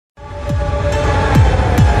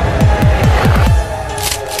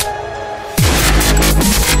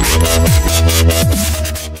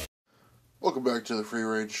back to the free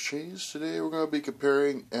range cheese. Today we're going to be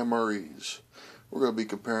comparing MREs. We're going to be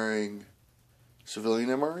comparing civilian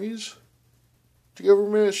MREs to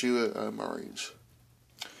government issue MREs.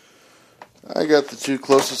 I got the two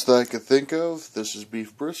closest that I could think of. This is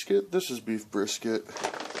beef brisket. This is beef brisket.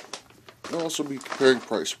 I'll also be comparing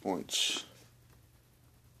price points.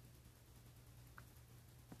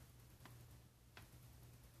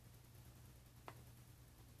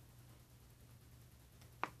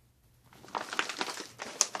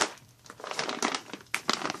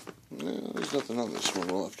 There's nothing on this one.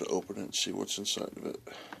 We'll have to open it and see what's inside of it.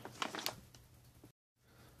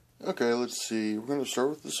 Okay, let's see. We're going to start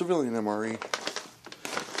with the civilian MRE.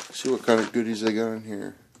 See what kind of goodies they got in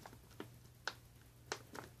here.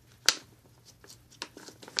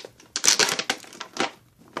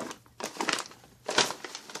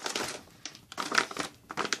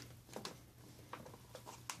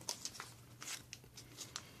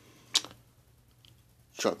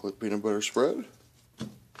 Chocolate peanut butter spread.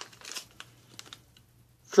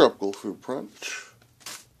 Tropical fruit punch.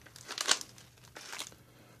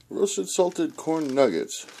 Roasted salted corn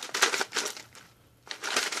nuggets.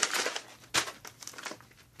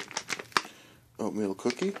 Oatmeal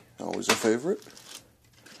cookie, always a favorite.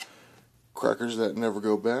 Crackers that never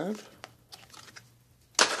go bad.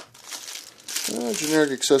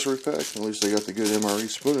 Generic accessory pack, at least they got the good MRE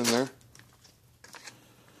spoon in there.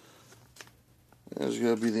 There's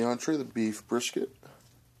going to be the entree, the beef brisket.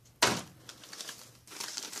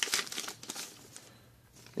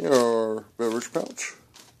 Your beverage pouch.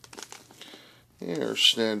 Your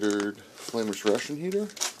standard flamer's ration heater.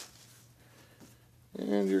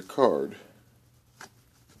 And your card.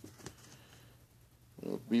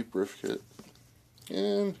 Beef brisket.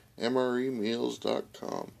 And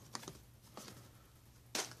MREmeals.com.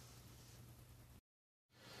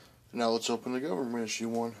 Now let's open the government issue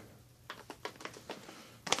one.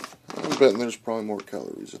 I'm betting there's probably more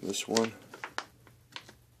calories in this one.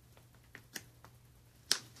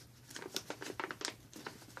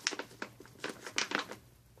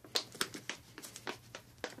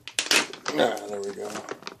 There we go.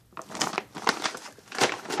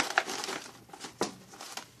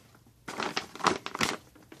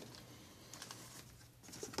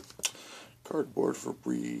 Cardboard for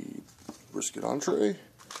brisket entree.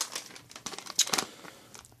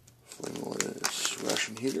 Flameless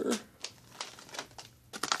ration heater.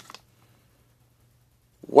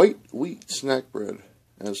 White wheat snack bread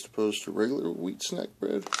as opposed to regular wheat snack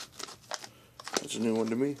bread. That's a new one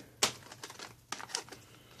to me.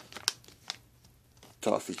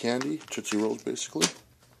 Toffee candy, Tootsie Rolls basically.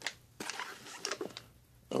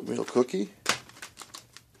 Oatmeal cookie.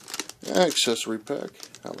 Accessory pack.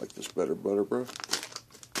 I like this better, butter bro.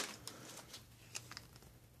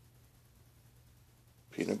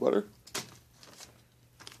 Peanut butter.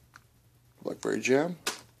 Blackberry jam.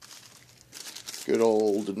 Good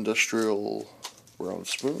old industrial brown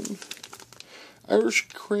spoon. Irish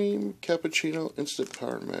cream cappuccino instant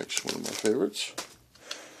power mix, one of my favorites.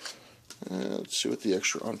 Let's see what the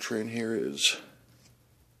extra entree in here is.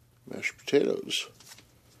 Mashed potatoes.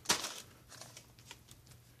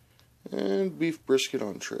 And beef brisket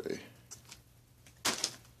entree.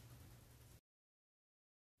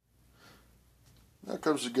 Now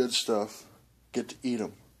comes the good stuff. Get to eat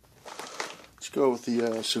them. Let's go with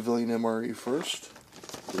the civilian MRE first.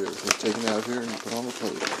 Get everything taken out of here and put on the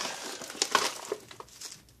plate.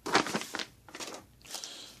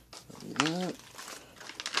 That.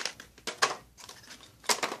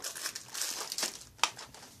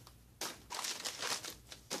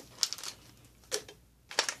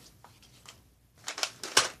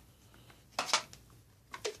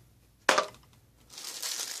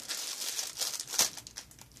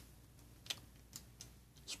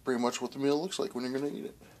 Pretty much what the meal looks like when you're going to eat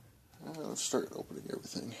it. Let's start opening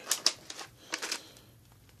everything.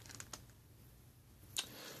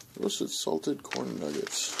 Roasted salted corn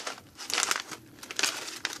nuggets.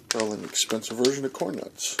 Probably an expensive version of corn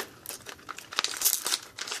nuts.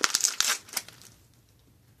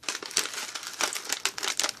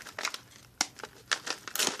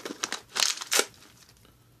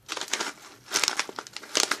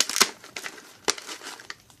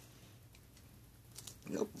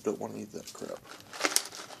 Nope, don't want to eat that crap.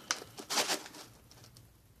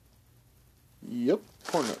 Yep,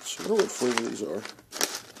 corn nuts. I wonder what flavor these are.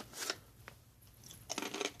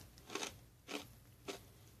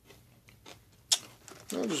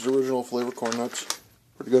 No, just original flavor corn nuts.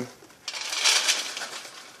 Pretty good.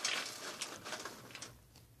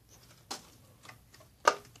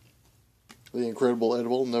 The incredible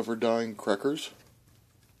edible, never dying crackers.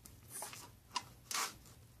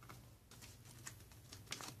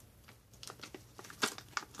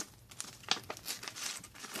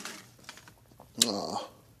 Ah,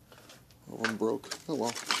 one broke. Oh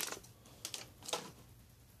well.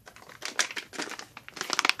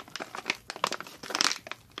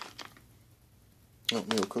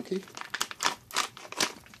 Oatmeal cookie.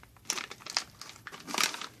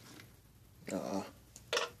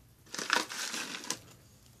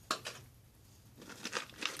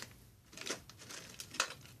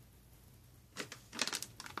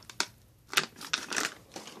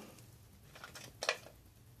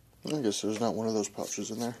 I guess there's not one of those pouches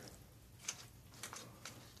in there.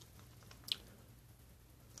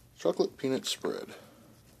 Chocolate peanut spread.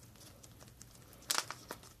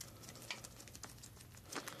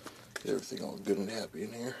 Get everything all good and happy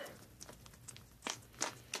in here.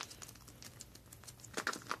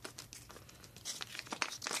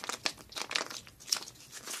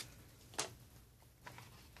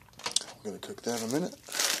 I'm going to cook that in a minute.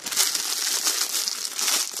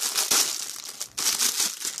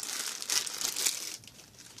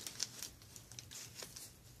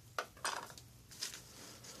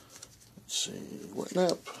 Let's see, wet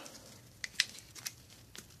nap,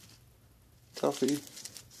 coffee,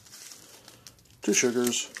 2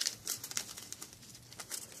 sugars,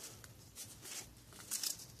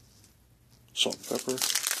 salt and pepper,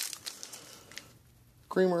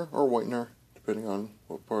 creamer or whitener, depending on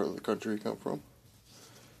what part of the country you come from,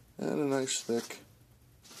 and a nice thick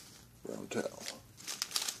brown towel.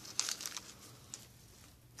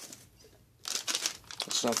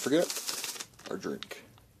 Let's not forget our drink.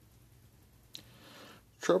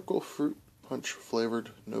 Tropical fruit punch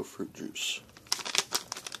flavored, no fruit juice.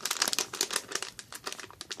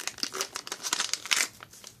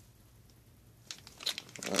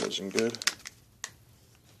 That isn't good.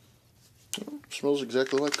 Oh, smells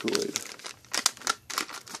exactly like Kool-Aid.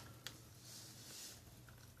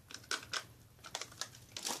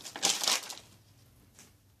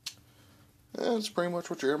 And that's pretty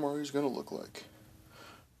much what your MRE is going to look like.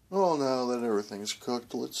 Well, now that everything's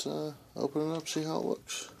cooked, let's open it up, see how it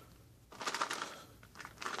looks.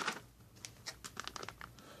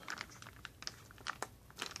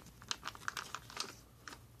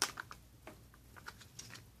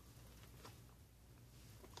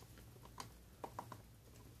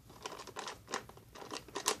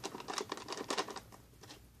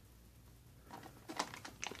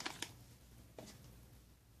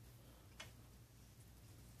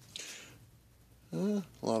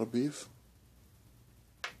 A lot of beef.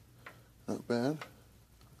 Not bad.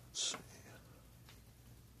 Let's see.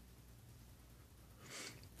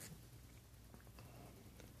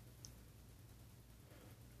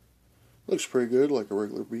 Looks pretty good, like a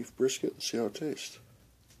regular beef brisket. Let's see how it tastes.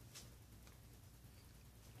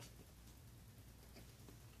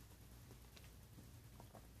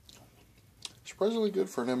 Surprisingly good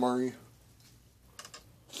for an MRE.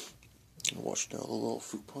 I'll wash down a little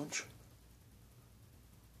fruit punch.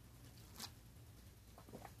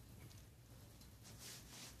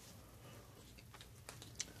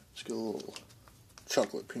 Let's get a little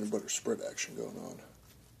chocolate peanut butter spread action going on.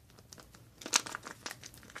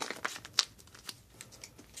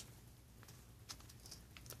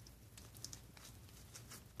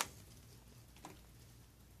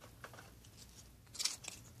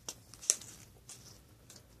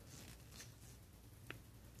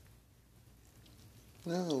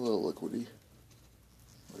 Now a little liquidy.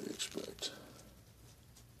 What do you expect?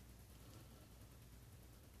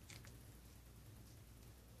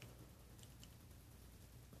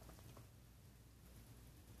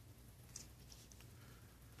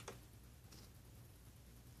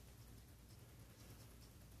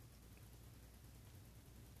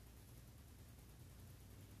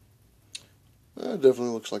 It definitely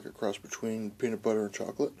looks like a cross between peanut butter and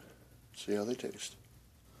chocolate. See how they taste.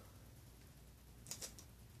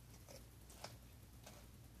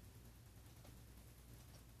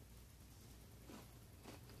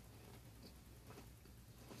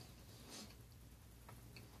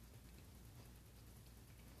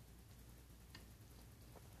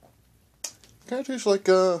 Kind of tastes like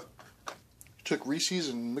you took Reese's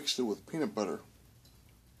and mixed it with peanut butter.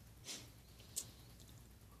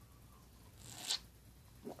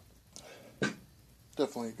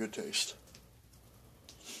 Definitely a good taste.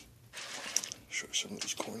 Show you some of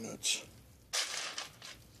these corn nuts.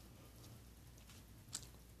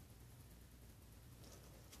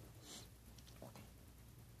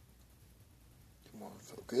 Come on,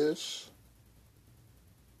 focus.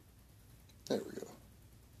 There we go.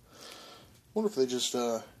 Wonder if they just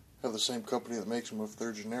have the same company that makes them, if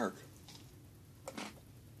they're generic.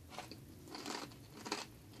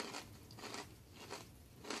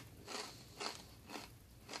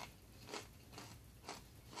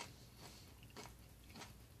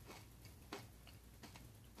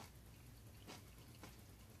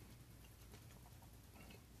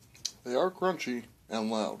 They are crunchy and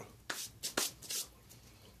loud.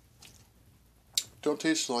 Don't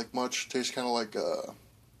taste like much. Tastes kind of like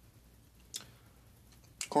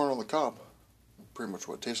corn on the cob. Pretty much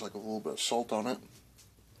what it tastes like, a little bit of salt on it.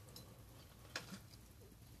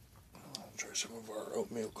 I'll try some of our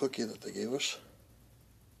oatmeal cookie that they gave us.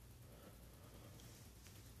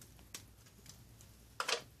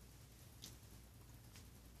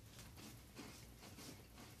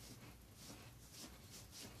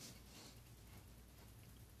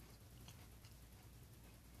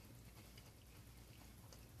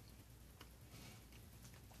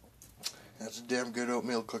 That's a damn good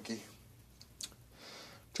oatmeal cookie.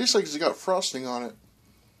 Tastes like it's got frosting on it.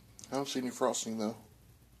 I don't see any frosting though.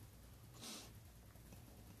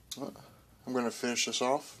 I'm going to finish this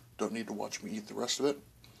off. Don't need to watch me eat the rest of it.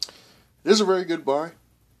 It is a very good buy.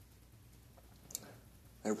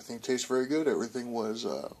 Everything tastes very good. Everything was,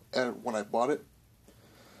 when I bought it,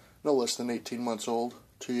 no less than 18 months old.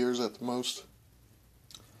 2 years at the most.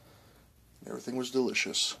 Everything was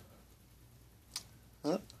delicious.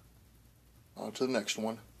 On to the next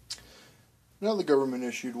one. Now the government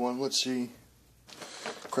issued one. Let's see.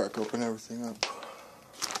 Crack everything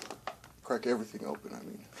open, I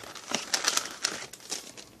mean.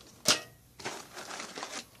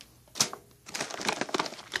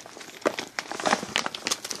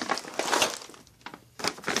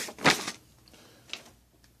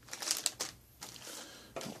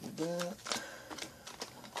 Open that.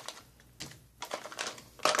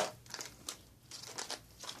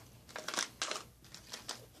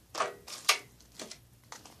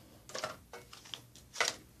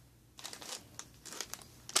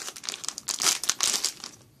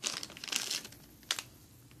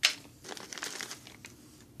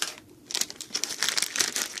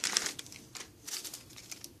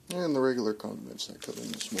 And the regular condiments that come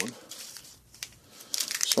in this one.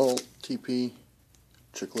 Salt, TP,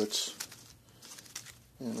 chiclets,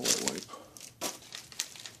 and a wet wipe.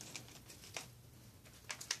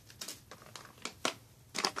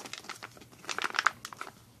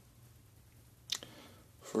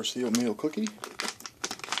 First, the oatmeal cookie.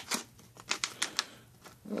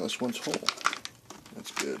 Oh, this one's whole.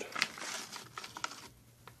 That's good.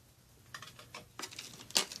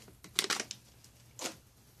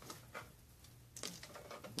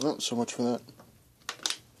 Well, so much for that.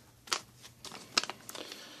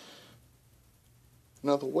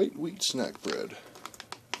 Now the white wheat snack bread.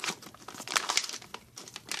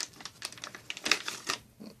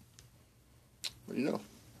 What do you know?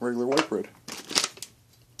 Regular white bread.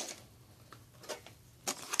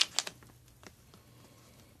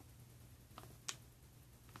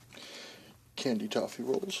 Candy toffee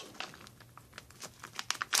rolls.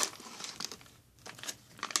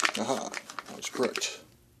 Aha, that was correct.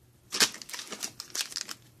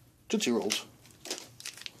 Tootsie Rolls.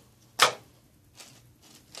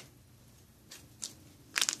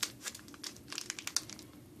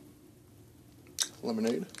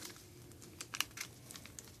 Lemonade.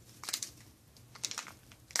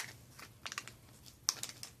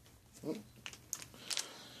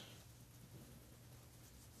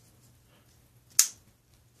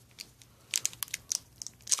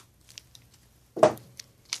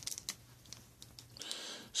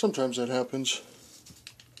 Sometimes that happens.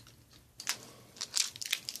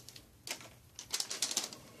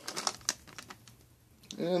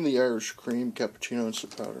 And the Irish cream cappuccino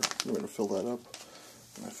instant powder. I'm going to fill that up.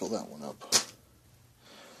 And I fill that one up.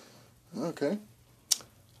 Okay.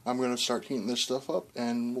 I'm going to start heating this stuff up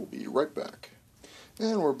and we'll be right back.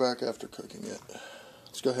 And we're back after cooking it.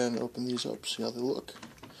 Let's go ahead and open these up, see how they look.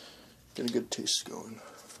 Get a good taste going.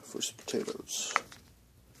 First, potatoes.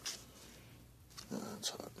 That's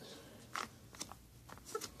hot.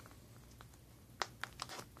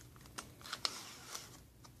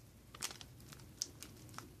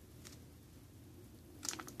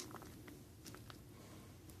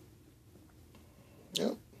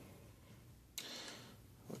 Yep.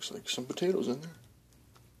 Looks like some potatoes in there.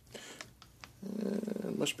 And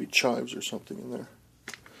it must be chives or something in there.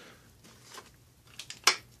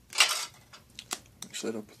 Mix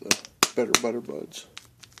that up with the better butter buds.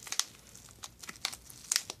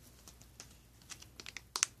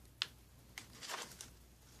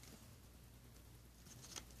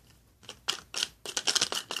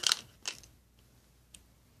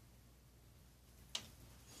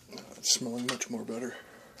 It's smelling much more better.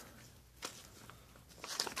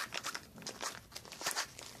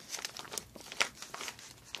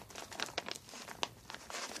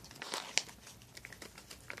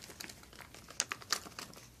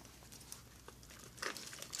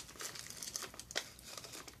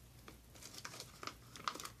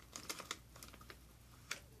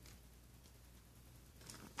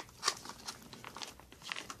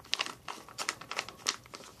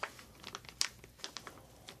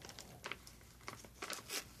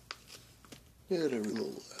 Get every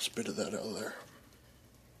little last bit of that out of there.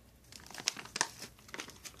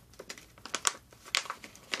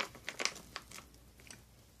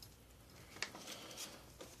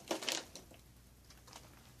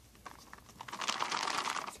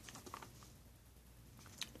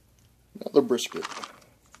 Now the brisket.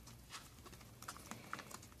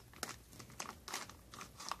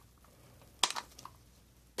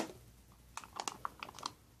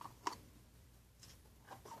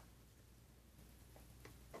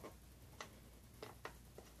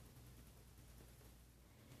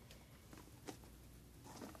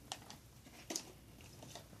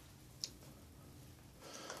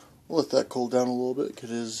 We'll let that cool down a little bit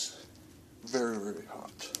because it is very, very hot.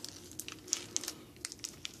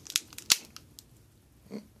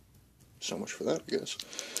 So much for that, I guess.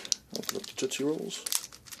 I'll put up the Tootsie Rolls.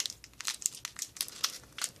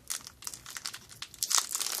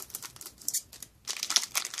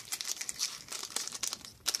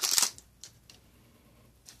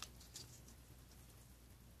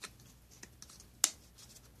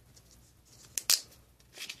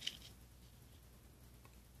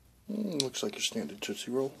 Looks like your standard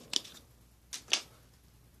Tootsie Roll.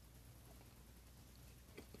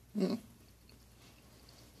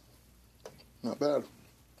 Not bad.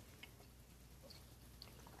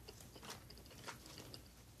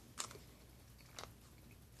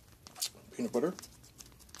 Peanut butter.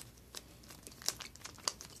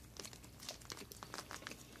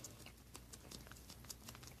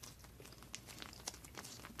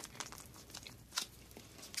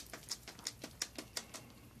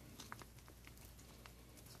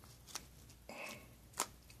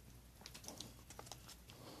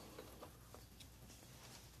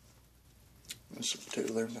 There's some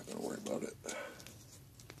potato there, I'm not going to worry about it.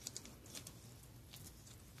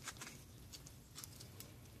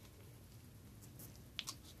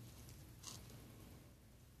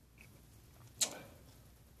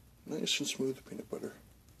 Nice and smooth peanut butter.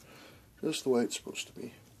 Just the way it's supposed to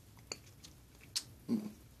be.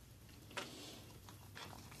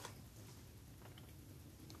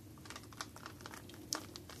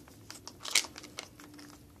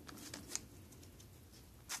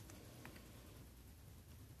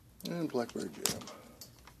 And blackberry jam.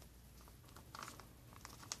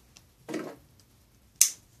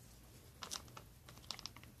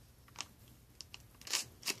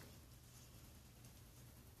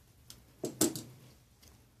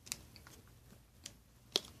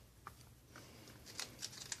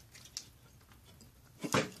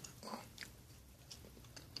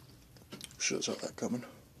 Should have saw that coming.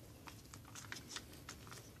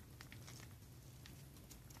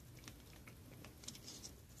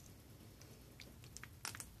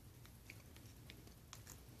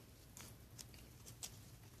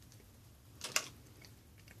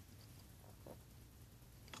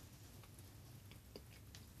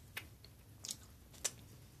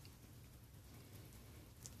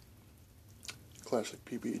 Classic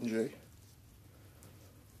PB&J.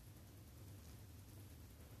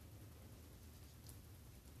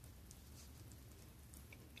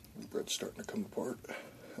 Bread's starting to come apart.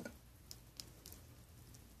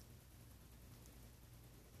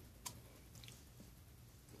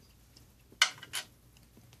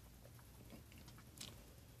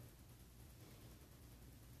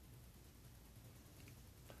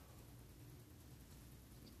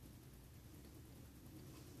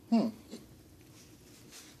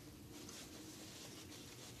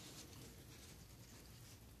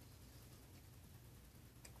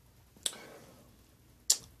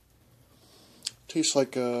 Tastes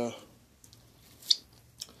like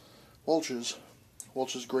Welch's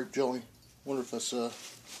grape jelly. Wonder if that's a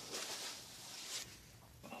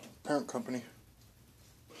parent company.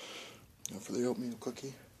 Now for the oatmeal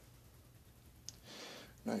cookie.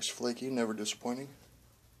 Nice, flaky, never disappointing.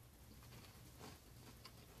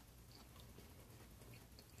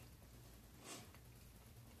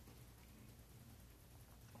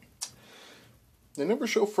 They never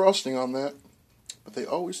show frosting on that, but they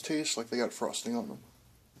always taste like they got frosting on them.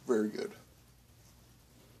 Very good.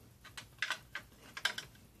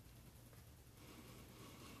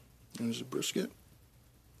 There's a brisket.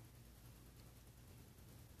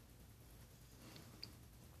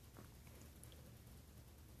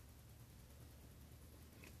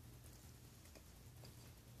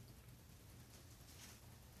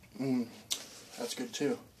 That's good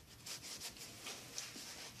too.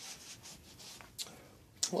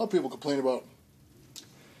 A lot of people complain about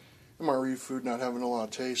MRE food not having a lot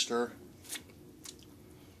of taste or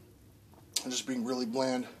just being really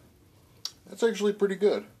bland. That's actually pretty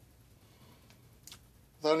good.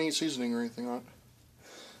 Without any seasoning or anything on it.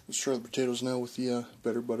 Let's try the potatoes now with the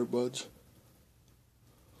better butter buds.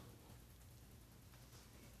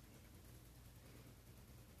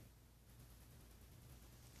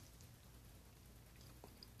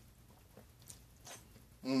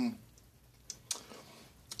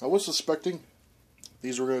 I was suspecting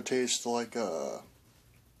these were going to taste like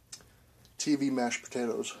TV mashed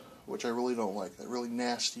potatoes, which I really don't like. That really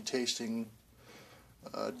nasty tasting,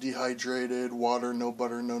 dehydrated, water, no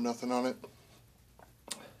butter, no nothing on it.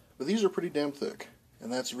 But these are pretty damn thick,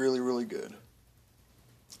 and that's really, really good.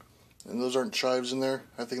 And those aren't chives in there.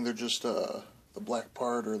 I think they're just the black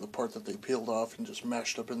part, or the part that they peeled off and just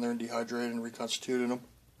mashed up in there and dehydrated and reconstituted them.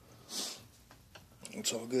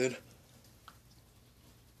 It's all good.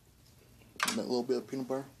 And that little bit of peanut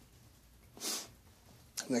butter.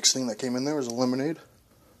 Next thing that came in there was a lemonade.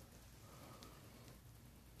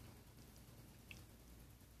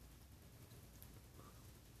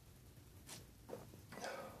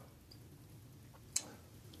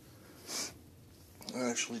 That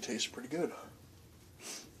actually tastes pretty good.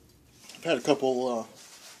 I've had a couple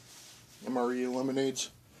MRE lemonades.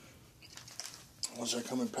 Ones that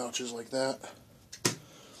come in pouches like that.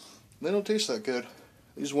 They don't taste that good.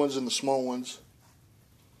 These ones in the small ones,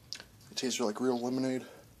 they taste like real lemonade.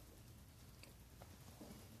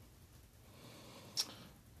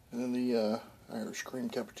 And then the Irish cream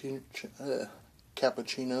cappuccino.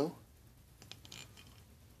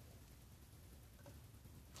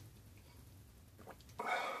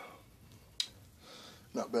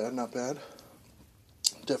 Not bad, not bad.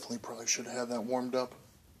 Definitely probably should have had that warmed up.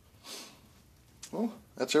 Well,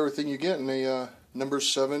 that's everything you get in a number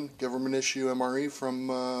 7 government issue MRE from,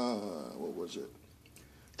 what was it?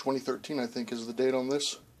 2013, I think, is the date on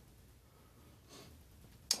this.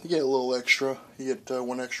 You get a little extra. You get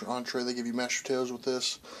one extra entree. They give you mashed potatoes with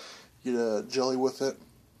this. You get a jelly with it.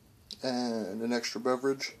 And an extra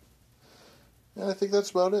beverage. And I think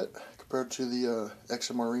that's about it. Compared to the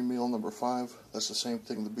XMRE meal number 5. That's the same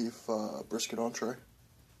thing, the beef brisket entree.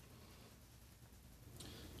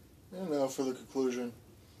 And now for the conclusion.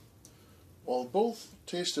 While both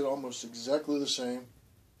tasted almost exactly the same,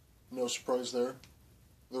 no surprise there.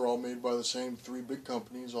 They're all made by the same 3 big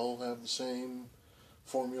companies, all have the same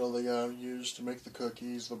formula they gotta use to make the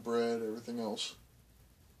cookies, the bread, everything else.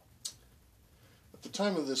 At the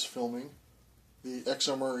time of this filming, the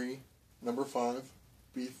XMRE number 5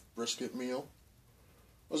 beef brisket meal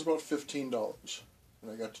was about $15.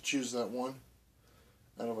 And I got to choose that one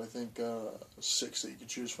out of, I think, 6 that you could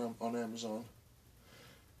choose from on Amazon.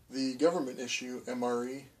 The government issue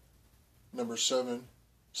MRE number 7,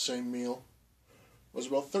 same meal, was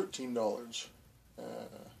about $13.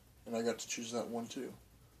 And I got to choose that one too.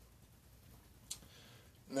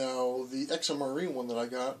 Now, the XMRE one that I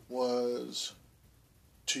got was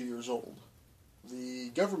 2 years old. The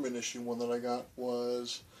government issue one that I got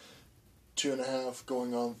was 2.5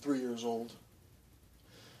 going on 3 years old.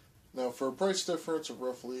 Now, for a price difference of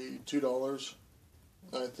roughly $2,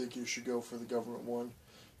 I think you should go for the government one.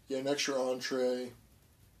 You get an extra entree,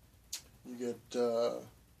 you get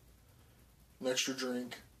an extra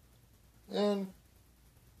drink, and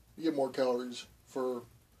you get more calories for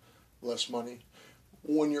less money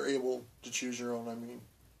when you're able to choose your own. I mean,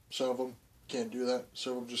 some of them can't do that.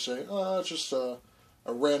 Some of them just say, oh, it's just a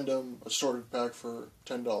random assorted pack for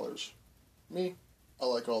 $10. Me, I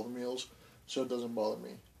like all the meals, so it doesn't bother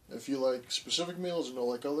me. If you like specific meals and don't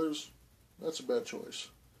like others, that's a bad choice.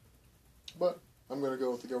 But I'm going to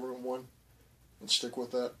go with the government one and stick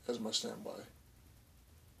with that as my standby.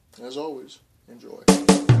 As always, enjoy.